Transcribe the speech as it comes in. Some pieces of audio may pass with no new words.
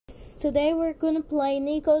Today we're gonna play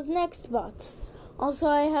Nico's nextbot. Also,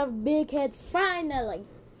 I have Big Head finally,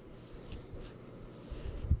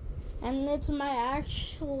 and it's my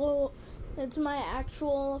actual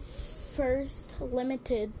first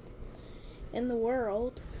limited in the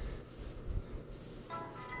world.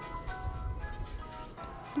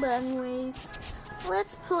 But anyways,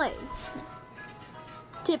 let's play.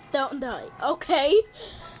 Tip, don't die. Okay.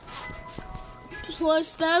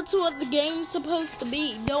 Plus, that's what the game's supposed to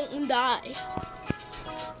be. Don't die.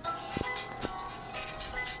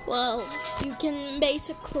 Well, you can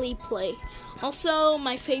basically play. Also,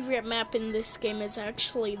 my favorite map in this game is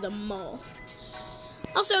actually the mall.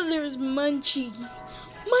 Also, there's Munchie.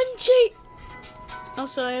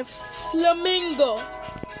 Also, I have Flamingo.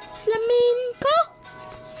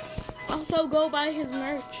 Also, go buy his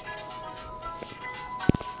merch.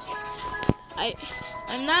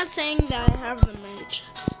 I'm not saying that I have the merch.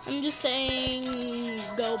 I'm just saying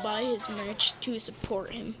go buy his merch to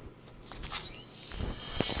support him.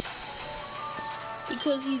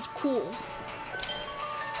 Because he's cool.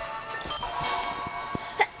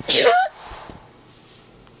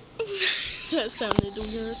 That sounded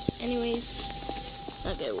weird. Anyways.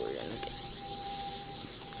 Okay, we're gonna get...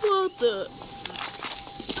 What the...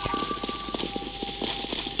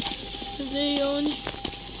 Is he on?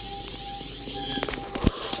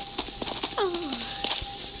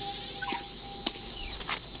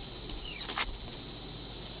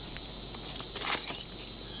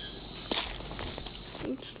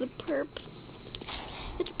 It's the purple.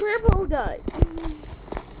 It's purple guy.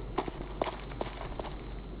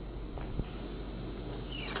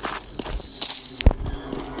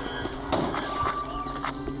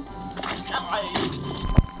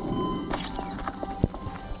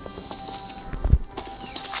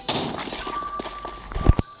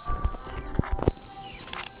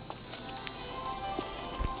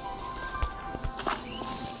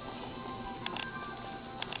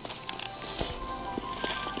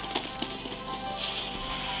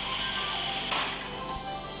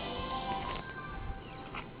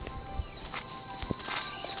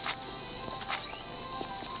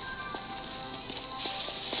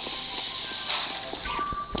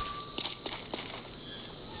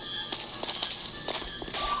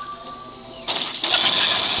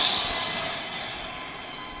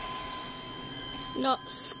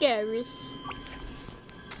 Not scary.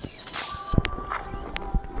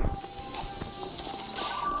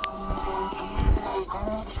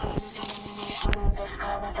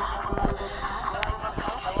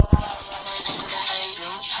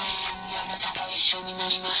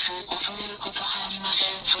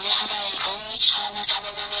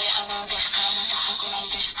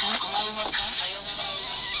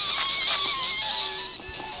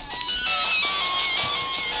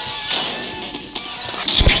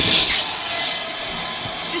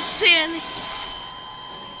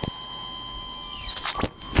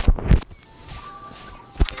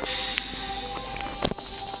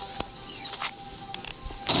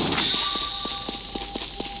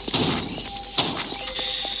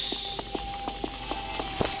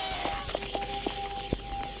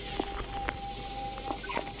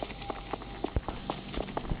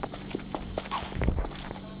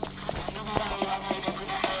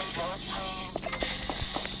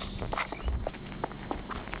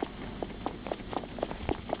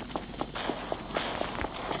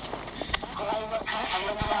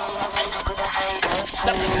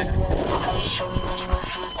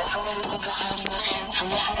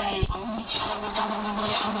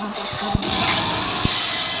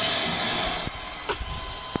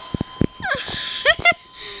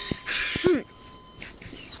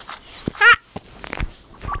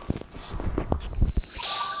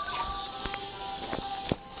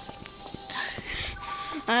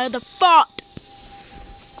 The fought.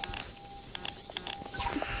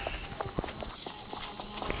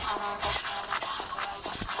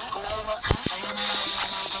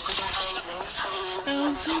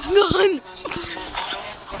 I'm so gone.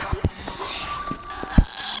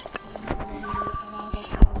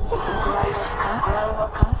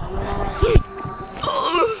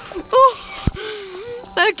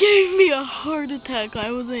 That gave me a heart attack.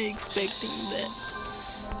 I wasn't expecting that.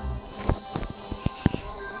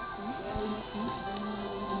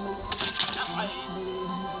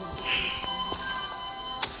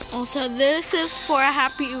 Also, this is for a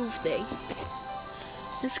happy Oof Day.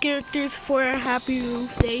 This character is for a happy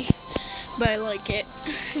Oof Day, but I like it,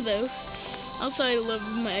 though. Also, I love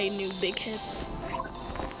my new Big Head.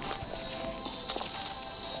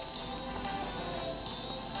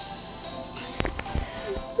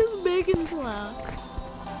 This big and loud.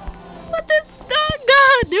 What is that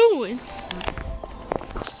guy doing? doing?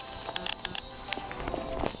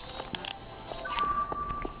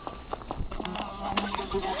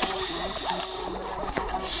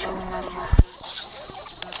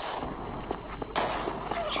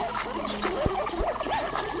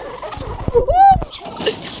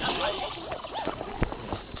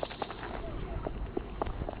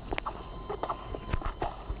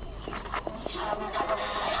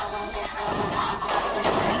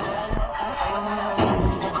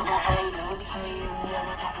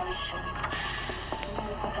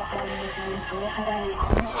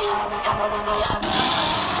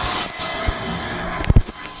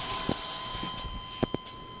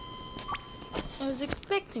 I was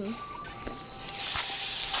expecting.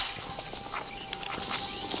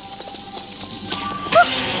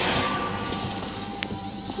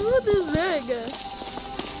 What is that guy?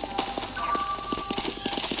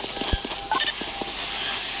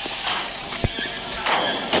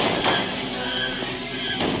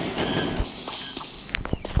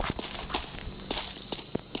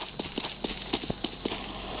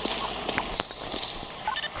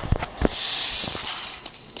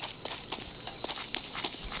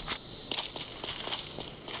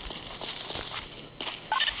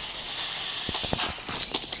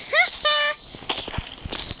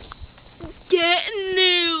 Get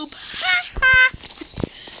noob!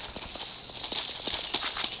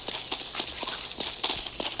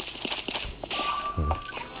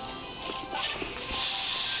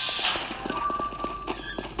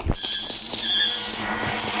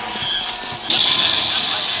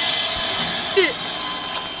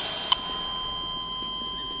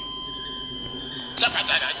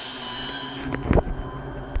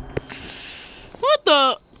 What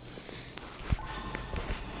the?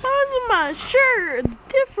 Why is my shirt a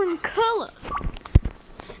different color?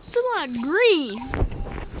 It's like green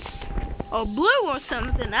or blue or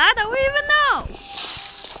something. I don't even know.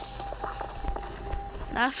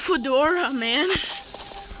 That's fedora, man.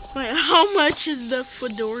 Wait, how much is the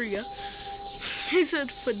fedora? I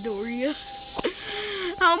said fedora.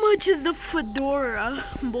 How much is the fedora,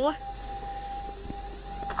 boy?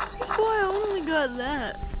 Boy, I only got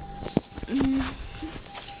that.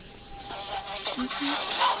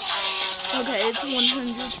 Okay, it's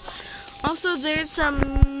 100. Also, there's some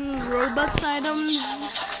Robux items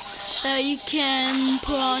that you can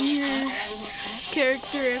put on your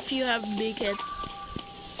character if you have big head.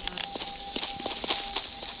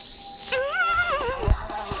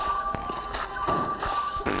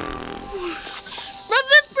 But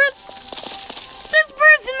this person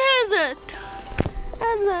that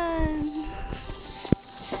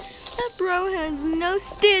bro has no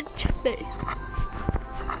Stitch face.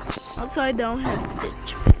 Also, I don't have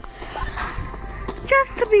Stitch face.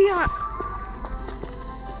 Just to be honest.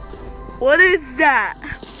 What is that?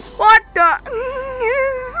 What the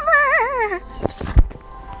is that?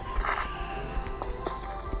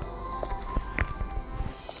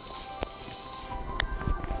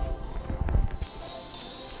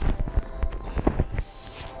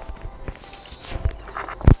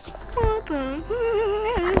 What the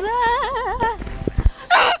is that?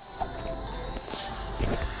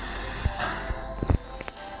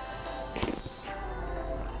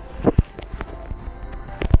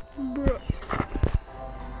 Bro.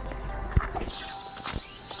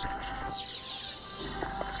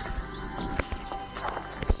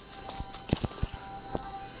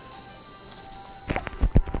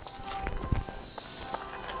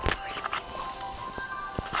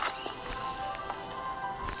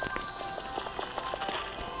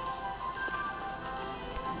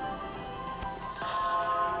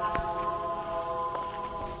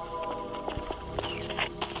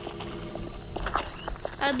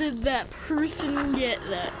 How did that person get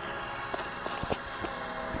that?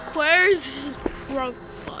 Where's his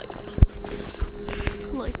profile?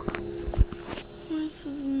 Like, what's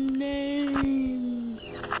his name?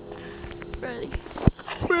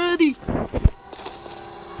 Freddy.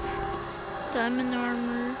 Diamond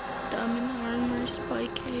armor,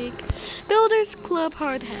 spike cake. Builders Club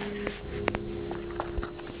hard hat.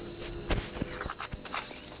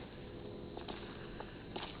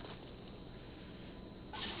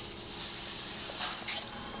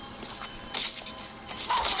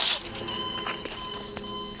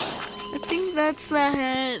 I think that's the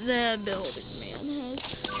hat that building man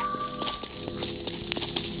has.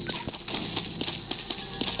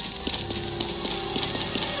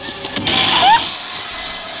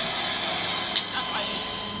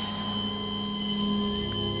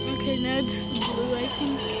 Okay, now it's blue, I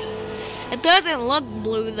think. It doesn't look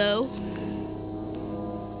blue though.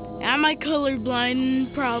 Am I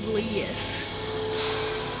colorblind? Probably yes.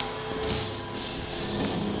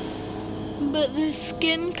 But the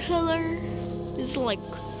skin color is like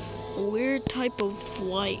a weird type of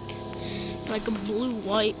white, like a blue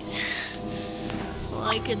white.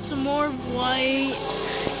 Like it's more white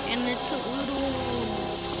and it's a little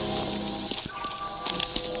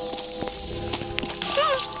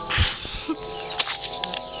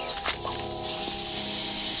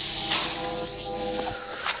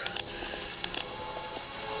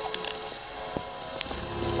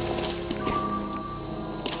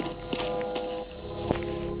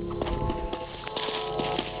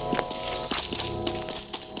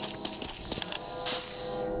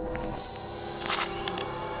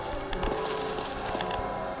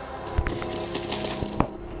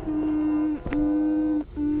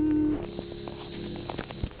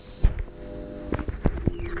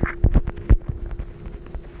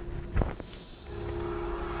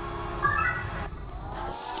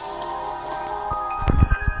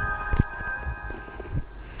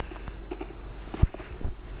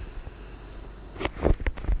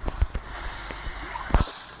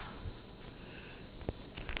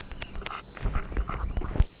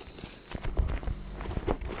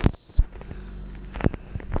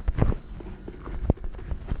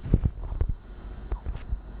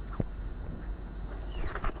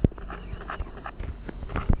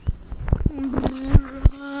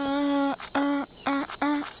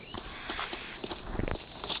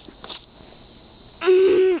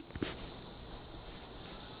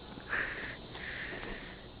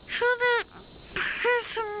how that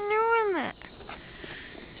person doing that?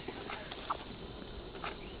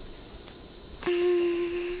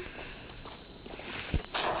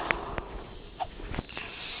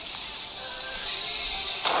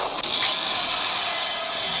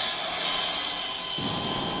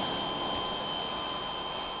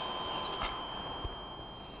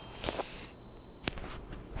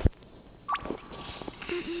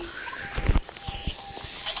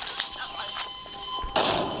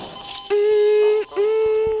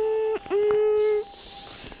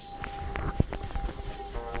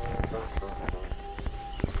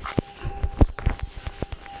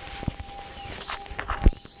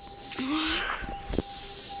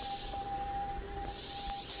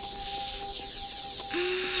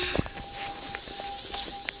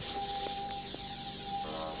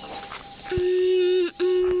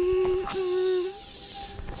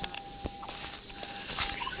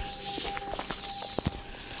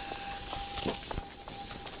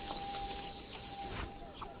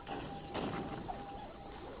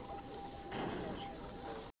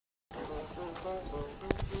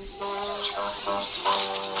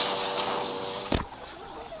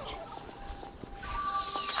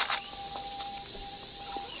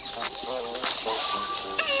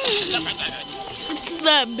 It's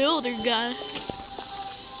that builder guy.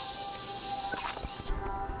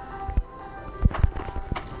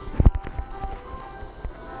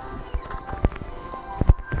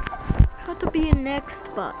 How to be a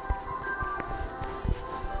nextbot.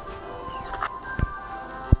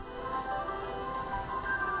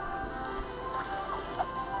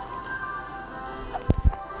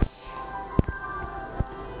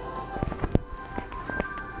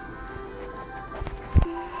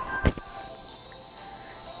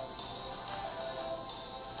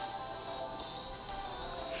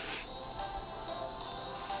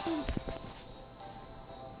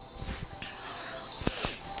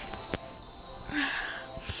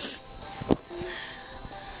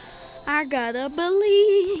 I gotta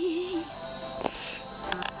believe.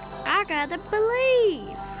 I gotta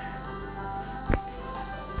believe.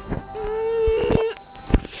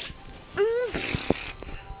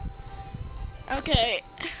 Okay.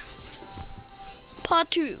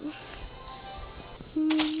 Part 2.